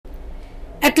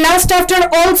At last, after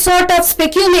all sort of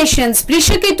speculations,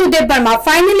 Brishaketu Debbarma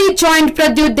finally joined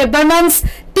Pradyut Debbarman's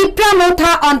Tipra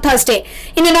Motha on Thursday.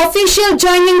 In an official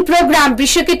joining program,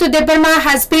 Brishaketu Debbarma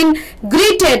has been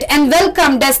greeted and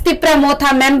welcomed as Tipra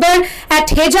Motha member at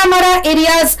Hejamara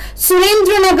area's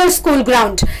Surendranagar school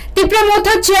ground. Tipra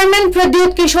Motha chairman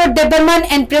Pradyut Kishore Debbarman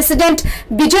and president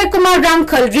Bijay Kumar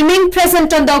Ramkhal remained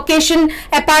present on the occasion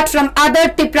apart from other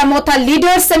Tipra Motha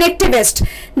leaders and activists.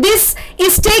 This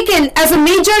is taken as a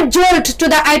major jolt to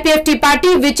the IPFT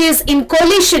party, which is in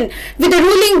coalition with the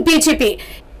ruling BJP.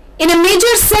 In a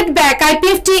major setback,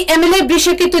 IPFT MLA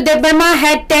Brishaketu Debbarma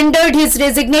had tendered his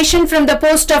resignation from the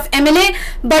post of MLA,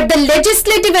 but the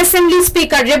Legislative Assembly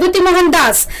Speaker Rebhuti Mohan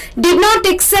Das did not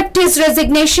accept his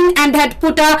resignation and had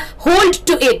put a hold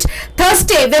to it.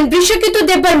 Thursday, when Brishaketu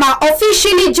Debbarma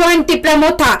officially joined Tipra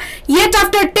Motha, yet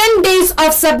after 10 days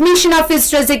of submission of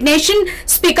his resignation,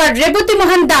 Speaker Rebhuti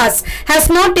Mohan Das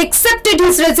has not accepted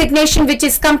his resignation, which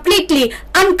is completely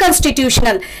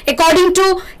unconstitutional. According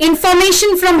to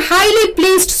information from highly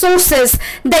placed sources,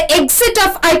 the exit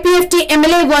of IPFT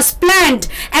MLA was planned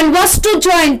and was to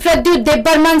join Pradyut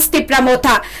Debbarman's Tipra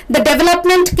Motha. The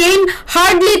development came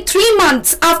hardly 3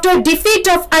 months after defeat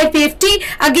of IPFT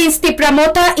against Tipra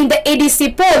Motha in the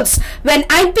ADC polls, when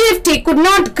IPFT could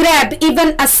not grab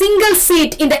even a single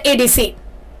seat in the ADC.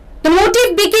 The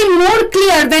motive became more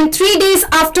clear when 3 days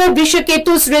after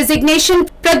Brishaketu's resignation,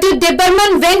 Pradyut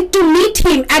Debbarman went to meet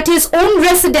him at his own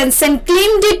residence and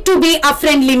claimed it to be a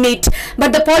friendly meet.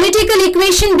 But the political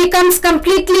equation becomes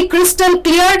completely crystal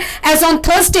clear as on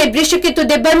Thursday, Brishaketu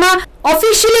Debbarma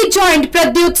officially joined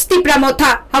Pradyut's Tipra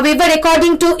Motha. However,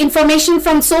 according to information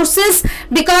from sources,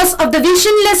 because of the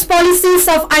visionless policies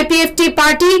of IPFT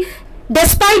party,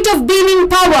 despite of being in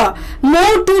power,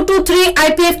 more 2 to 3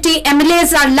 IPFT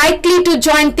MLAs are likely to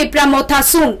join Tipra Motha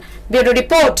soon. Bureau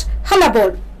Report,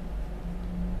 Hallabol.